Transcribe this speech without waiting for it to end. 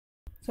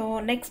So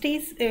next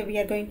is we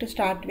are going to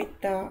start with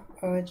the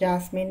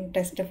Jasmine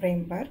test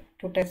framework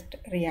to test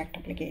React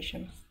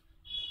applications.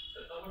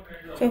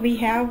 So we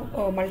have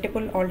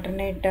multiple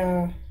alternate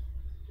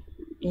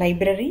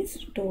libraries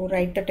to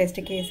write the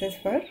test cases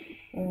for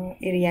a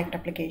React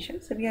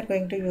application. So we are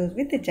going to use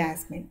with the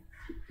Jasmine.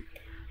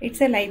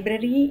 It's a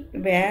library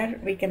where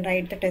we can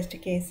write the test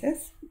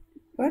cases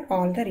for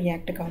all the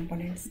React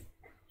components.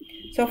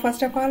 So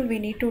first of all, we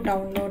need to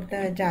download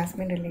the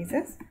Jasmine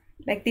releases.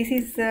 Like this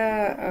is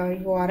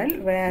the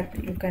URL where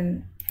you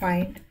can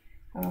find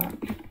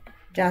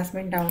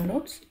Jasmine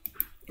downloads.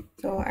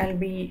 So I'll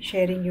be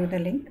sharing you the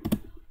link.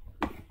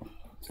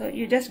 So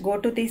you just go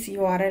to this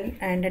URL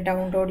and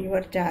download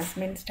your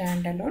Jasmine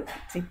standalone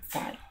zip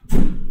file.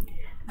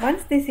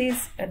 Once this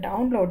is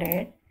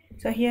downloaded,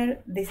 so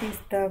here this is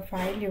the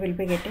file you will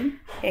be getting.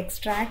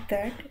 Extract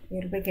that, you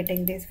will be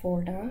getting this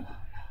folder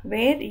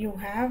where you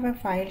have a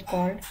file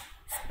called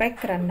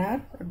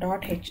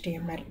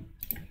specrunner.html.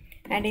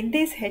 And in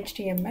this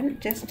HTML,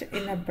 just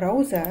in a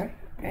browser,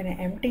 in an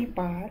empty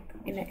path,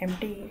 in an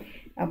empty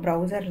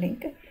browser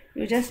link,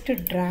 you just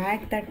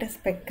drag that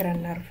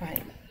specrunner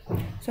file.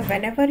 So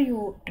whenever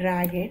you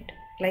drag it,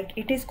 like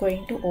it is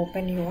going to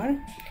open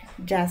your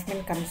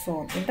Jasmine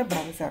console in the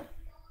browser.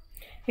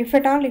 If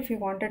at all, if you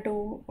wanted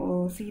to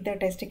see the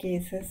test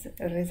cases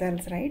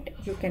results, right,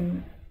 you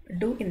can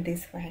do in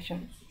this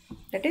fashion.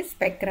 That is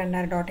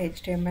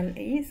specrunner.html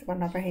is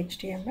one of a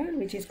HTML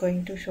which is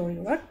going to show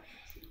your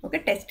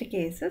test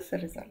cases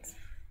results.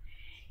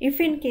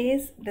 If in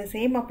case the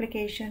same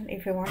application,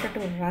 if you wanted to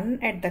run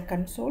at the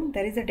console,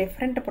 there is a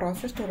different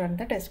process to run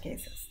the test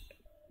cases.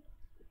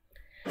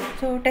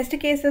 So test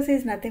cases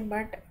is nothing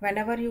but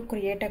whenever you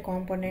create a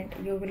component,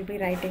 you will be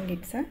writing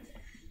it's a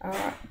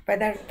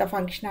whether the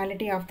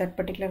functionality of that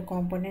particular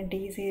component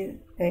is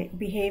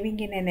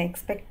behaving in an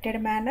expected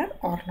manner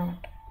or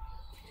not.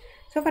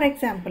 So for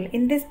example,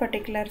 in this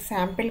particular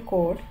sample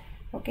code,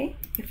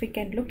 if we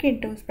can look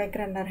into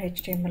specrunner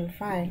HTML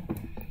file,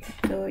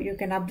 so you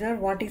can observe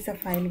what is the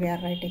file we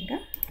are writing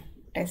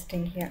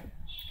testing here.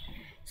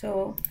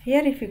 So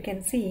here if you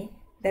can see,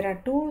 there are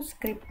two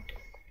script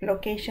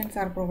locations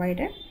are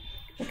provided.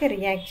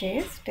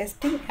 React.js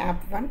testing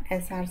app1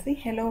 src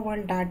hello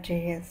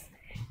world.js.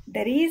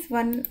 There is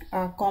one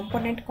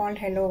component called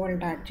hello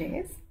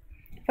world.js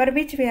for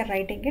which we are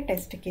writing a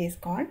test case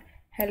called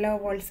hello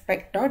world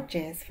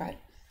spec.js file.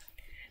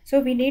 So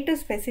we need to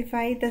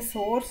specify the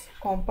source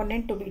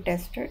component to be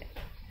tested,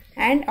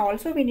 and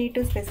also we need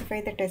to specify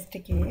the test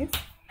case,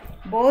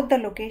 both the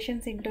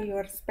locations into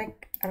your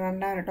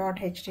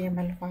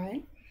specrunner.html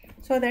file,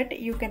 so that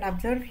you can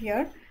observe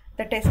here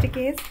the test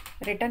case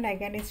written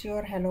again is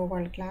your hello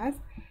world class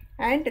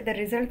and the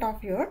result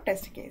of your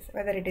test case,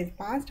 whether it is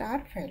passed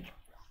or failed.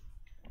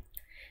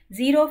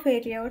 0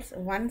 failures,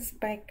 1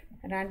 spec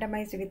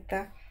randomized with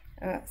the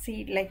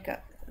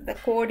the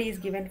code is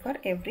given for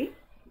every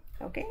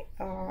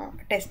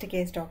test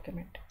case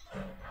document.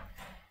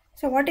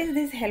 So what is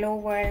this hello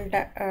world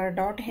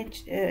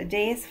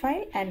 .js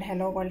file and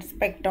hello world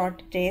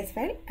spec.js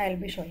file? I'll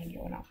be showing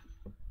you now.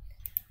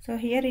 So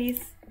here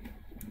is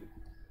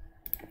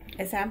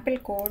a sample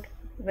code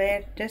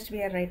where just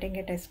we are writing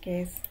a test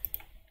case.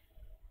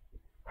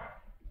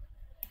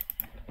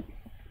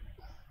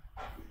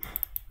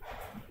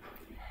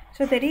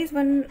 So there is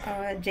one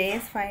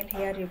JS file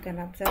here you can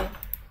observe.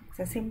 It's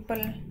a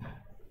simple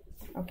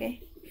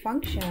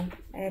function,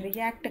 a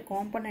React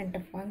component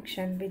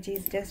function which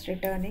is just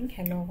returning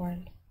hello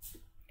world.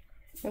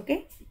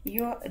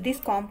 This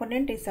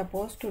component is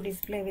supposed to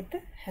display with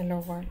the hello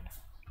world.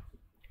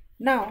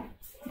 Now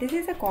this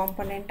is a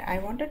component I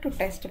wanted to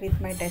test with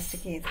my test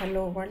case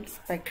hello world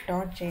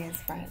spec.js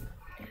file.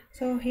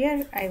 So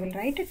here I will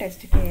write a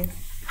test case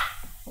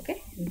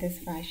in this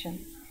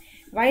fashion.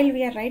 While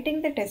we are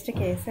writing the test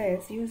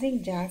cases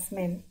using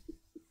Jasmine,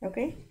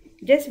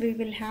 just we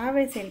will have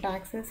a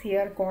syntaxes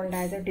here called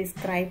as a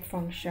describe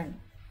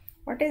function.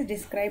 What is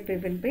describe we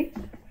will be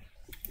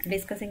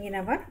discussing in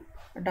our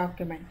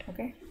document.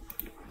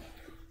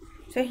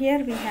 So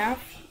here we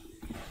have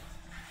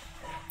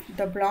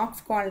the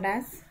blocks called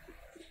as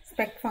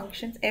spec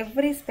functions.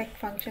 Every spec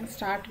function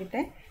start with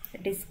a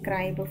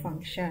describe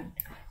function.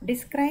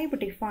 Describe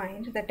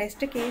defines the test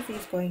case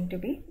is going to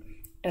be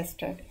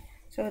tested.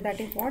 So that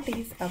is what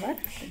is our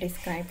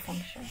describe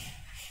function.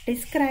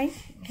 Describe,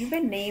 give a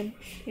name,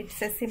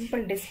 it's a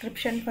simple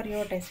description for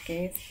your test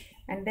case,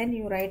 and then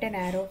you write an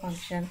arrow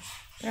function.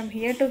 From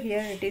here to here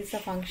it is a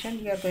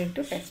function you are going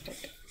to test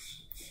it.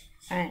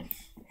 And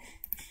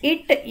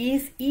it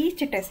is each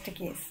test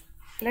case.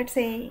 Let's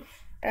say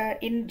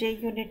in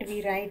JUnit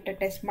we write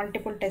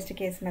multiple test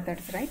case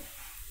methods, right?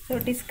 So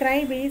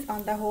describe is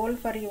on the whole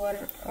for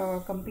your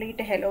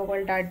complete hello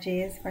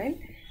world.js file.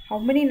 How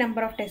many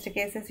number of test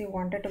cases you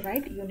wanted to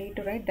write, you need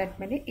to write that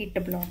many it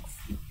blocks.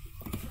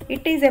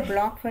 It is a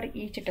block for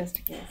each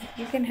test case.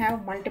 You can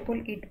have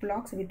multiple it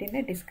blocks within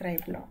a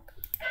describe block.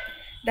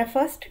 The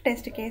first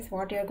test case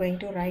what you are going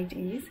to write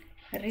is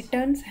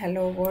returns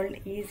hello world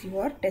is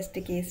your test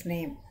case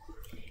name,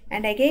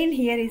 and again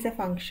here is a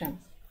function.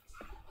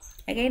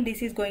 Again,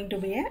 this is going to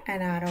be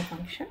an arrow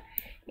function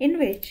in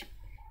which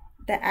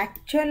the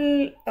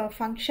actual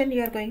function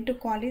you are going to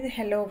call is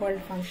hello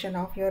world function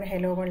of your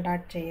hello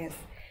world.js.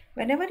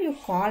 Whenever you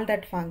call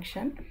that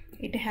function,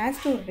 it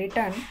has to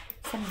return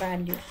some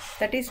value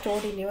that is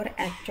stored in your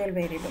actual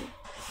variable.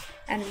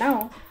 And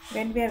now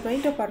when we are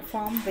going to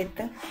perform with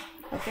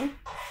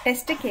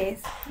test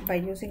case by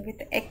using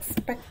with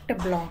expect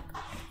block,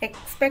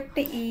 expect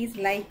is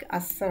like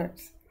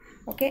asserts.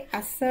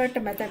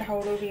 Assert method,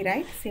 how do we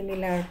write?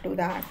 Similar to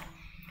that.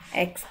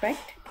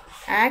 Expect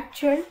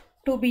actual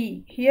to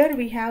be. Here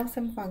we have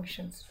some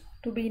functions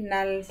to be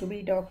null, to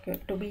be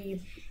document, to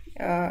be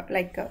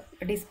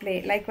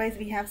display. Likewise,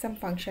 we have some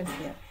functions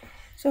here.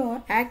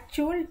 So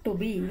actual to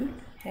be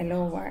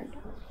hello world.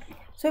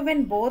 So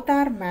when both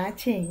are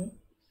matching,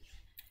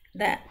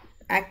 the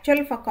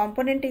actual for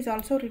component is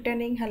also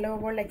returning hello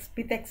world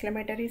with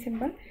exclamatory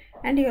symbol,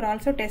 and you are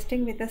also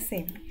testing with the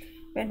same.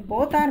 When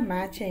both are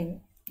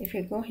matching, if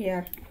you go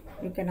here,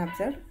 you can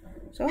observe.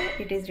 So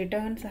it is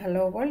returns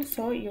hello world.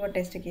 So your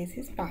test case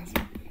is passed.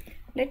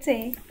 Let's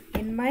say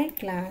in my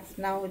class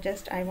now,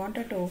 just I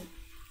wanted to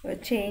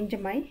change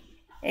my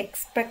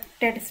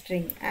expected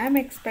string. I am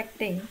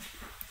expecting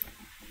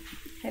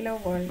hello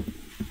world,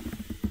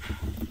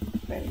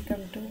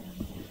 welcome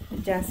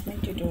to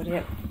Jasmine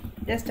tutorial.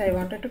 Just I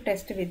wanted to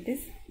test with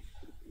this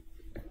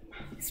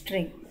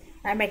string.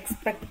 I am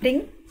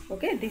expecting,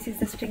 this is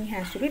the string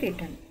has to be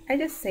written. I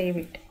just save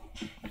it.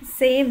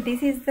 Same,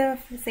 this is the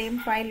same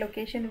file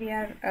location we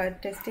are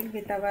testing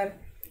with our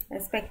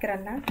spec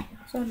runner.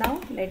 So now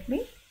let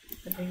me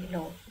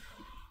reload.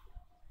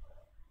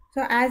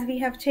 So as we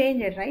have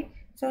changed it, right?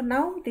 So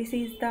now this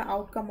is the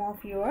outcome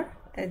of your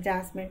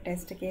Jasmine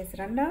test case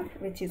runner,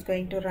 which is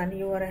going to run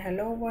your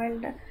hello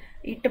world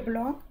it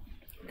block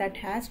that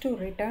has to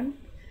return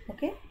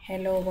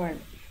hello world.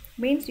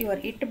 Means your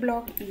it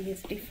block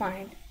is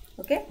defined,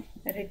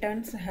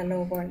 returns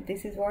hello world.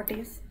 This is what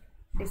is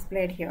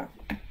displayed here.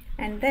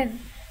 And then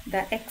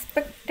the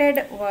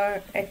expected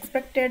word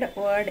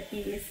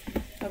is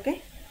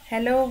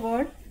hello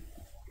world,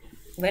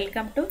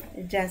 welcome to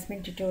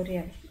Jasmine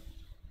tutorial,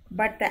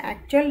 but the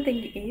actual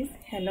thing is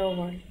hello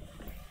world.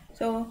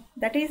 So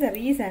that is the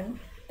reason,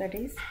 that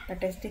is the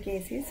test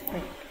case is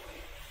failed.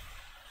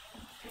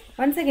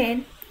 Once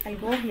again I'll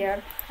go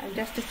here, I'll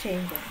just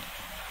change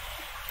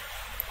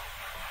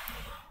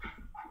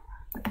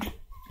it,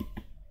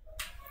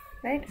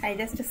 right? I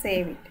just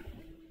save it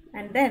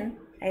and then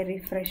I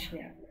refresh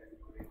here.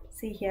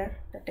 See here,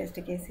 the test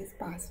case is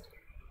passed,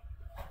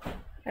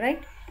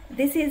 right?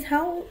 This is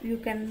how you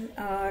can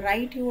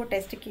write your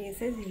test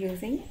cases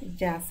using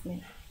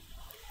Jasmine.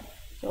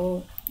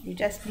 So you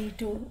just need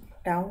to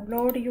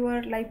download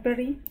your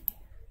library,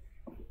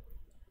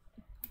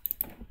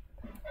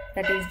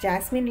 that is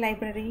Jasmine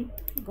library.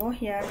 Go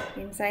here,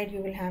 inside you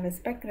will have a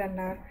spec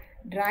runner,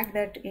 drag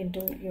that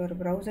into your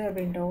browser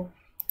window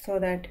so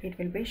that it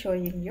will be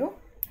showing you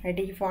a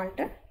default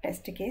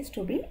test case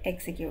to be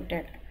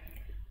executed.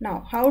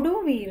 Now how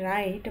do we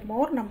write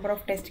more number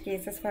of test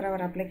cases for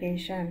our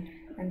application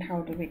and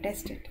how do we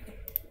test it?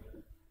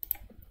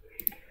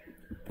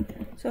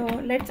 So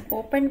let's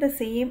open the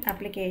same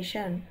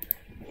application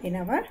in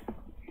our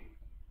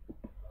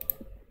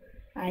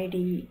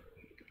IDE.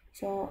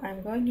 So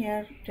I'm going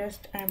here,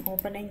 just I'm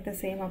opening the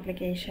same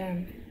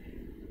application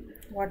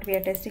what we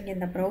are testing in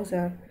the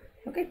browser.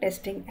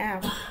 Testing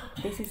app,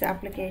 this is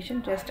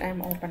application, just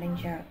I'm opening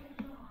here.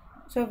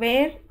 So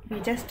where we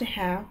just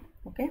have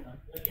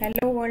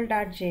hello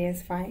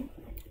world.js file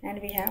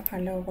and we have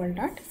hello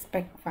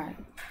world.spec file.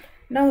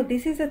 Now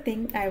this is a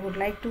thing I would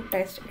like to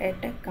test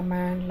at a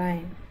command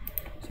line.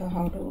 So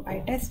how do I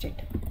test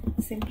it?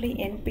 Simply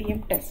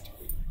npm test.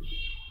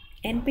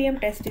 Npm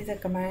test is a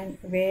command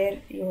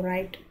where you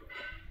write,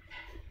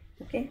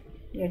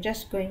 you're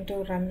just going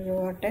to run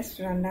your test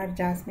runner,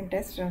 Jasmine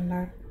test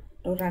runner,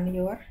 to run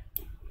your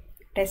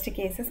test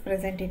cases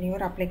present in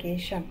your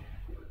application.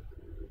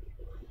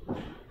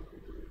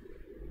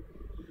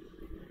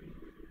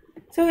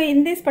 So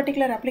in this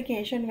particular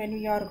application, when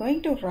we are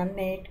going to run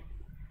it,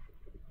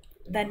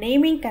 the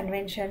naming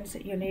conventions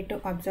you need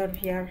to observe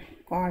here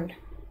called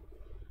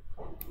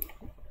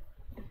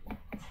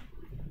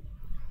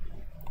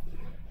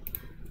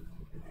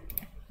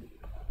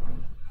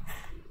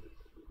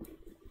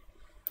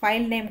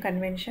file name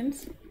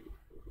conventions.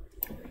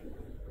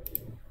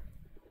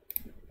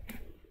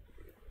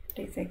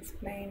 It is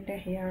explained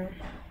here.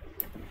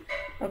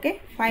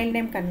 File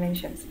name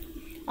conventions.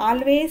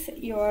 Always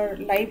your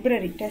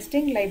library,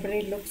 testing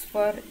library, looks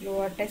for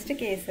your test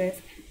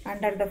cases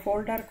under the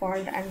folder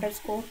called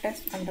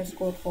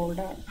 _test_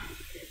 folder.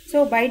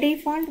 So by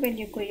default, when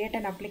you create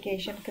an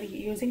application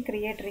using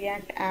create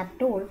react app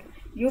tool,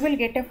 you will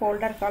get a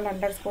folder called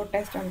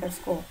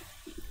 _test_.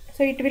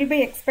 So it will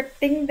be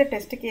expecting the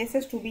test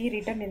cases to be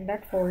written in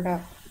that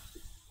folder.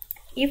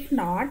 If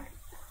not,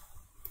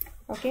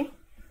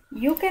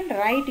 you can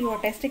write your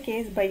test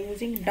case by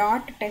using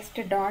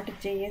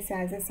 .test.js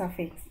as a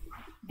suffix.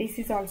 This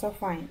is also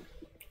fine,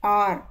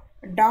 or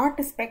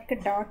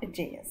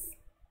 .spec.js.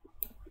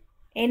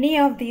 Any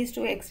of these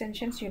two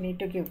extensions you need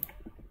to give.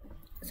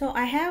 So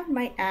I have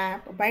my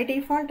app. By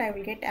default, I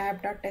will get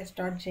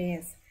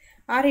app.test.js,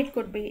 or it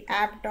could be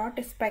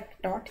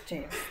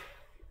app.spec.js,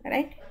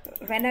 right?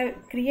 When I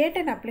create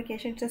an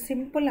application, it's a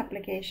simple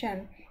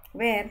application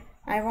where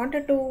I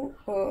wanted to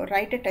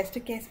write a test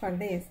case for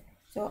this.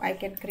 So I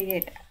can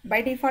create.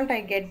 By default,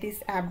 I get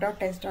this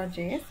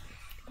app.test.js.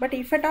 But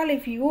if at all,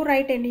 if you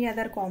write any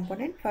other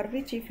component for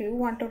which if you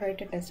want to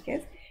write a test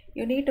case,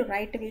 you need to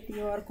write with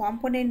your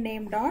component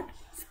name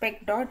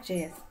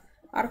 .spec.js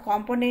or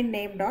component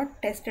name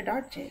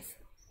 .test.js,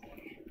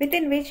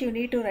 within which you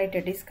need to write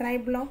a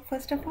describe block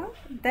first of all,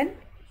 then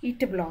it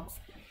blocks.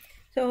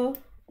 So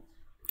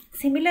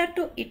similar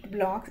to it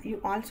blocks,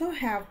 you also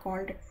have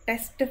called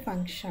test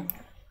function.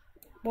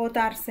 Both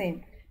are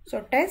same.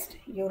 So test,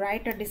 you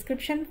write a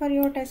description for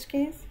your test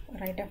case,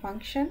 write a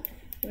function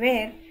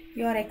where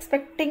you are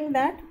expecting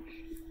that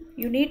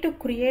you need to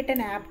create an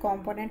app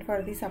component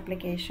for this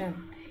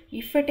application.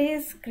 If it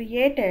is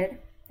created,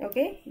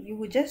 okay,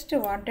 you just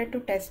wanted to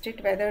test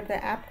it whether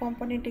the app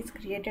component is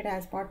created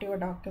as part of your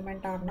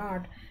document or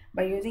not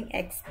by using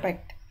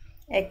expect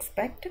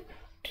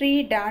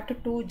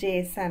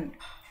tree.to.json.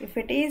 If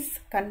it is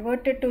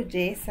converted to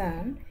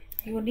JSON,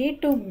 you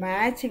need to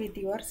match with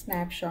your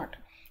snapshot.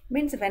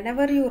 Means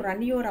whenever you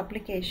run your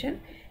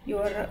application,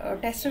 your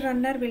test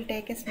runner will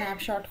take a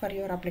snapshot for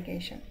your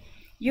application.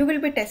 You will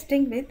be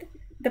testing with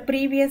the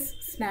previous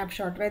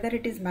snapshot whether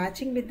it is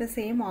matching with the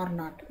same or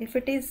not. If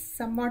it is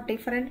somewhat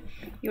different,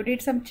 you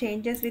did some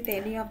changes with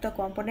any of the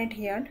component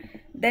here,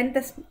 then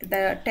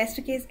the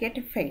test case get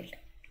failed.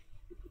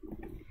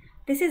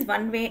 This is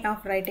one way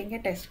of writing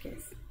a test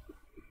case.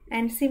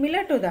 And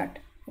similar to that,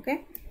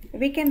 okay,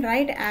 we can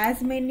write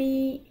as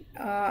many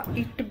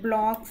it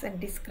blocks and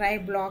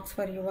describe blocks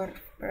for your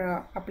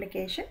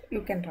application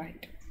you can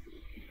write.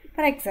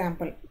 For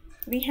example,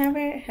 we have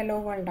a hello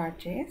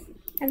world.js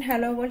and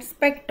hello world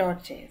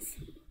spec.js.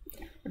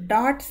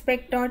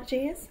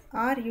 .spec.js,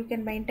 or you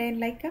can maintain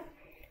like a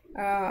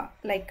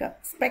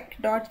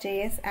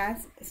spec.js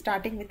as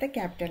starting with a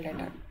capital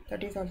letter.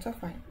 That is also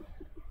fine.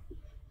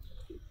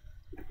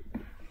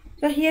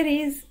 So here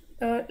is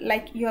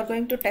like you are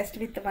going to test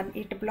with one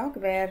it block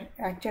where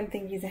actual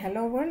thing is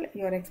hello world,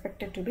 you are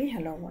expected to be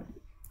hello world.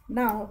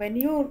 Now when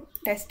you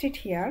test it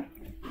here,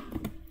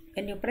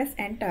 when you press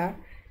enter,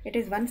 it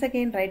is once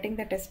again writing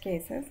the test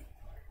cases.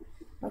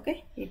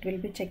 Okay, it will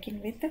be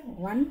checking with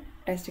one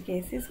test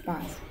case is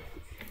passed.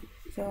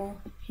 So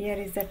here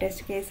is the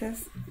test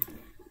cases.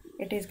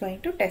 It is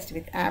going to test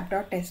with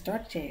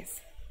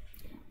app.test.js.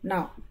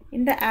 Now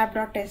in the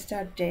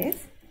app.test.js,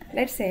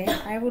 let's say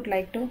I would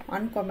like to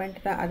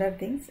uncomment the other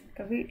things.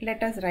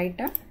 Let us write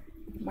a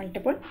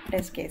multiple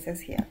test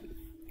cases here.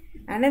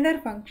 Another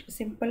function,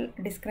 simple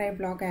describe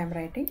block I am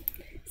writing.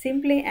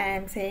 Simply I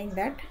am saying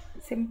that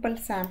simple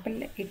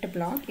sample it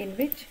block in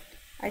which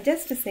I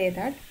just say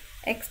that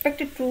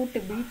expect true to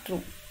be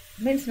true.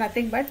 Means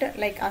nothing but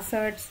like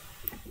assert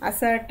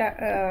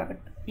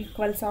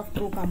equals of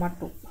true comma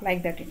 2,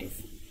 like that it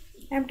is.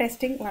 I am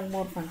testing one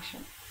more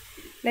function.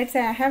 Let's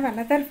say I have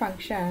another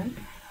function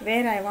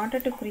where I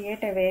wanted to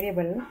create a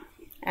variable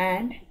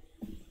and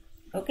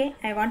okay,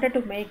 I wanted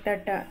to make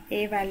that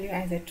a value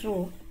as a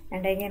true,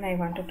 and again I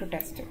wanted to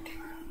test it.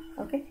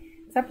 Okay,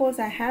 suppose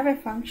I have a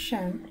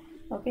function,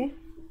 okay,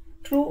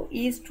 true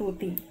is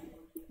truthy,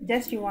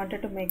 just you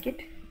wanted to make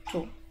it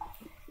true.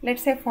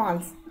 Let's say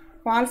false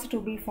to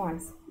be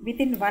false.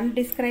 Within one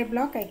describe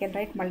block I can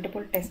write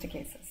multiple test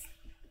cases,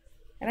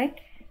 right?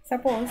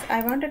 Suppose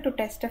I wanted to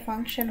test a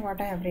function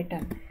what I have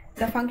written.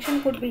 The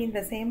function could be in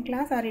the same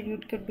class or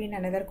it could be in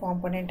another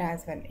component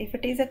as well. If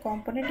it is a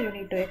component, you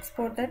need to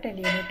export that and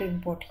you need to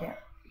import here.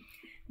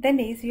 Then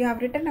is you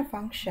have written a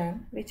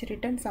function which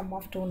returns sum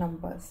of two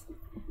numbers.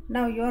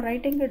 Now you are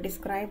writing a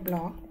describe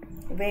block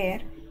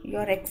where you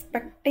are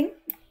expecting,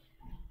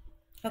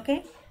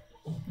 okay,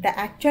 the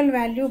actual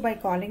value by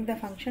calling the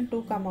function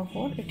 2,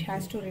 4, it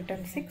has to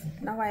return 6.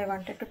 Now I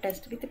wanted to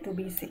test with to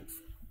be 6.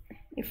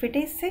 If it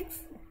is 6,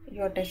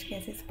 your test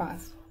case is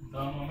passed.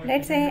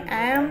 Let's say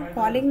I am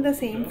calling the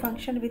same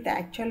function with the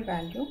actual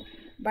value,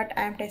 but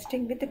I am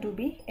testing with to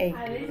be 8.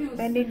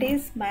 When it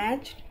is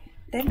matched,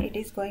 then it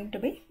is going to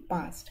be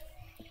passed.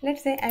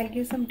 Let's say I'll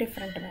give some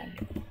different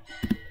value.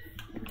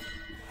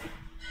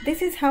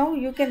 This is how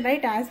you can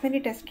write as many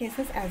test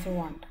cases as you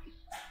want.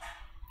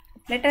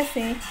 Let us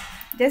say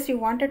just you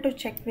wanted to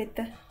check with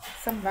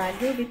some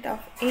value with of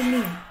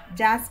any.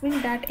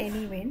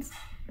 Jasmine.any means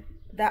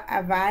the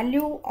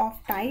value of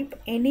type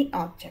any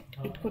object.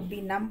 It could be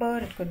number,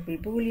 it could be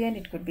boolean,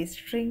 it could be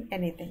string,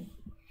 anything.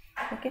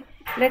 Okay,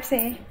 let's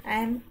say I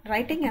am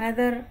writing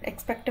another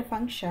expect a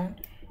function.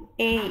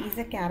 A is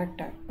a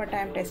character, but I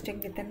am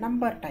testing with a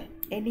number type.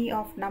 Any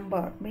of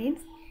number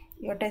means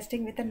you are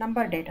testing with a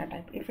number data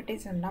type. If it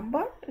is a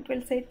number, it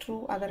will say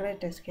true, otherwise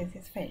test case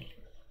is failed.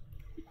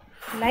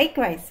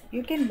 Likewise,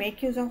 you can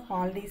make use of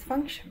all these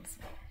functions.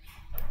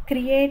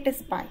 Create a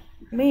spy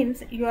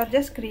means you are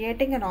just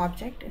creating an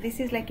object. This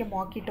is like a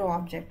Mockito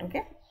object,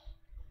 okay?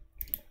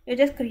 You're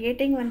just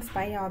creating one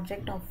spy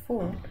object of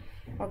food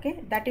Okay,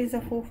 that is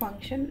a foo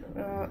function.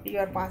 You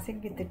are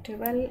passing with the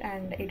 12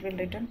 and it will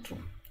return true.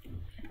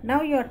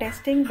 Now you are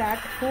testing that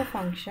foo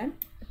function.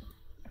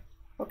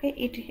 Okay,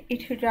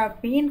 it should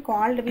have been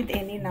called with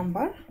any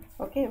number.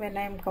 Okay, when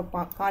I am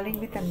calling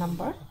with a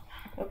number,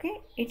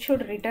 okay, it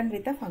should return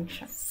with a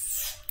function,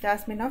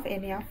 Jasmine of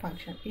any of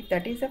function. If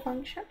that is a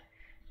function,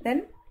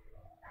 then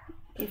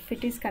if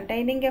it is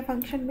containing a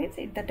function means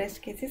the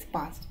test case is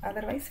passed,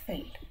 otherwise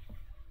failed.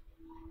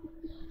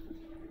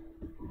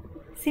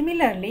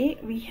 Similarly,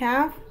 we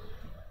have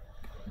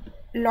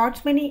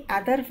lots many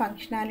other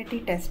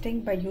functionality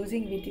testing by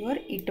using with your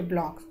it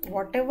blocks.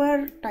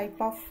 Whatever type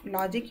of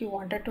logic you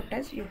wanted to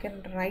test, you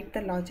can write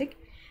the logic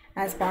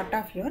as part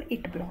of your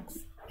it blocks,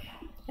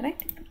 right?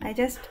 I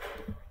just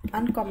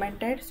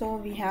uncommented, so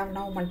we have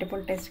now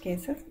multiple test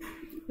cases.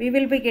 We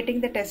will be getting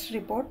the test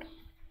report.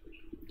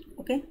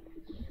 Okay,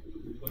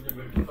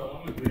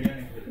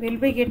 we'll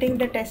be getting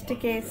the test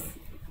case,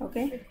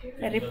 okay,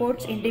 the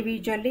reports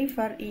individually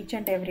for each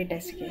and every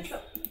test case.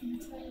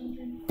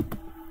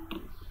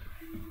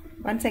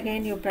 Once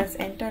again you press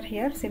enter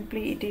here.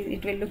 Simply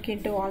it will look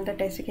into all the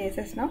test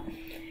cases. Now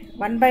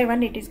one by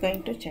one it is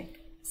going to check.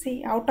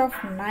 See, out of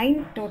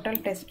 9 total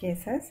test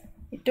cases,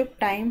 it took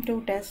time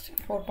to test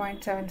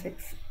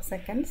 4.76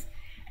 seconds,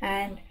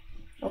 and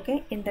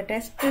okay, in the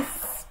test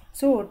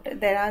suite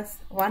there is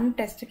one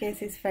test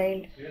case is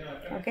failed.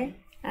 Okay,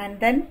 and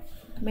then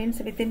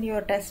means within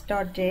your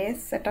test.js,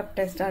 setup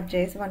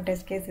test.js, one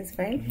test case is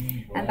failed,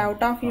 and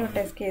out of your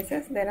test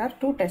cases there are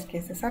 2 test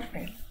cases are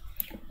failed.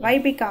 Why?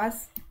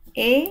 Because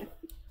a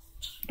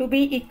to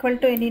be equal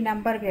to any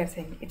number we are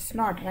saying, it's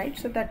not right,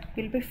 so that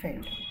will be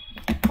failed.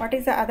 What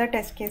is the other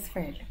test case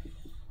failed?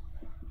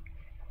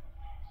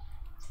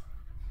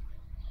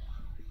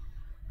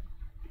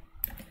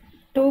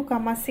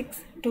 2,6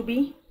 to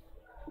be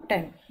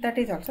 10, that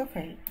is also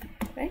failed,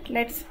 right?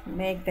 Let's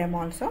make them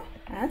also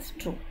as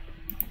true.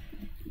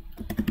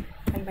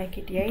 I'll make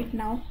it 8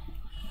 now,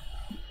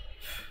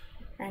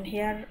 and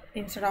here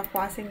instead of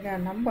passing a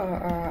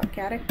number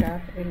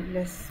character, we'll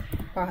just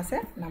pass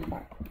a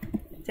number.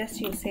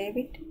 Just you save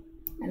it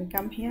and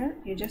come here,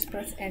 you just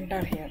press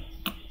enter here.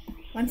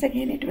 Once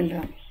again it will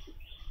run.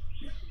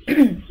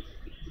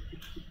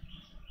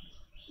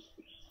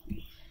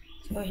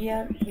 So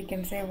here we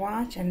can say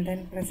watch and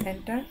then press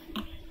enter.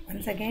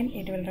 Once again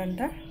it will run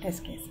the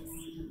test cases.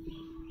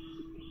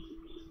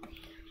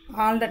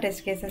 All the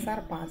test cases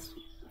are passed.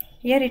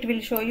 Here it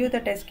will show you the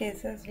test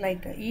cases,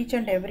 like each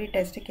and every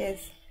test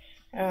case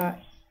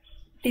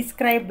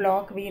describe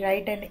block, we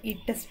write an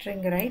it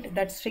string, right?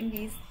 That string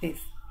is this.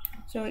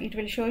 So it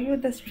will show you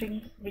the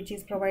string which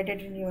is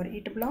provided in your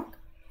it block,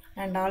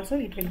 and also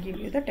it will give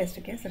you the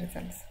test case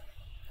results.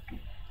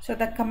 So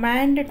the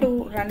command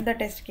to run the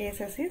test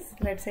cases is,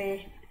 let's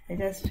say I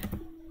just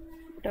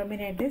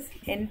terminate this,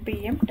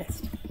 npm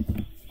test.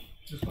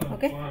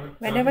 Okay,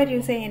 whenever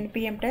you say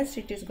npm test,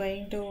 it is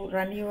going to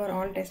run your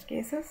all test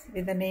cases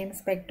with the name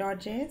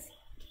spec.js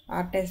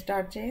or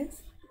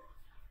test.js.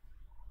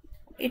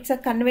 It's a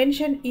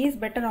convention is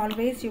better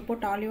always you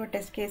put all your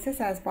test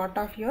cases as part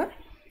of your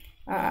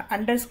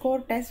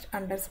underscore test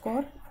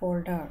underscore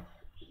folder.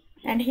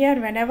 And here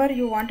whenever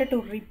you wanted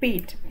to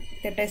repeat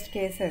the test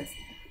cases,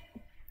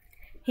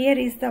 here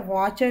is the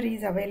watcher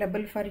is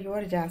available for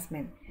your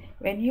Jasmine.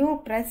 When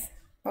you press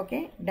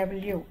okay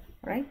W,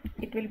 right,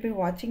 it will be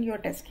watching your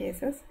test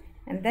cases,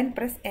 and then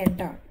press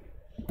enter.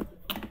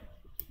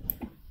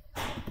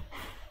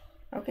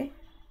 Okay,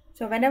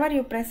 so whenever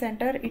you press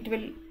enter, it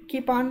will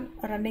keep on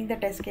running the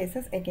test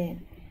cases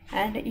again.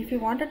 And if you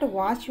wanted to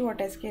watch your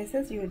test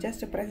cases, you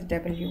just press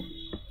W.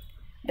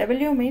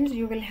 W means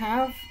you will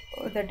have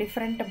the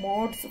different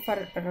modes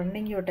for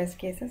running your test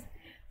cases.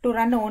 To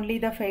run only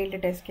the failed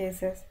test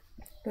cases,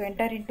 to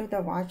enter into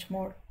the watch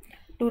mode,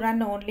 to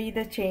run only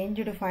the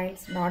changed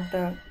files, not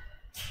the,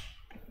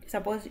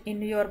 suppose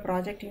in your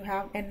project you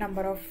have n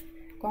number of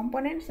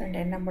components and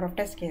n number of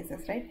test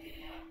cases, right?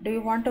 Do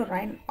you want to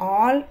run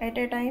all at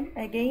a time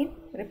again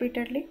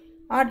repeatedly,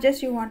 or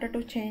just you wanted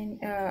to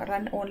change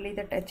run only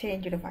the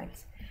changed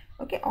files?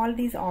 Okay, all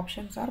these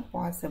options are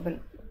possible.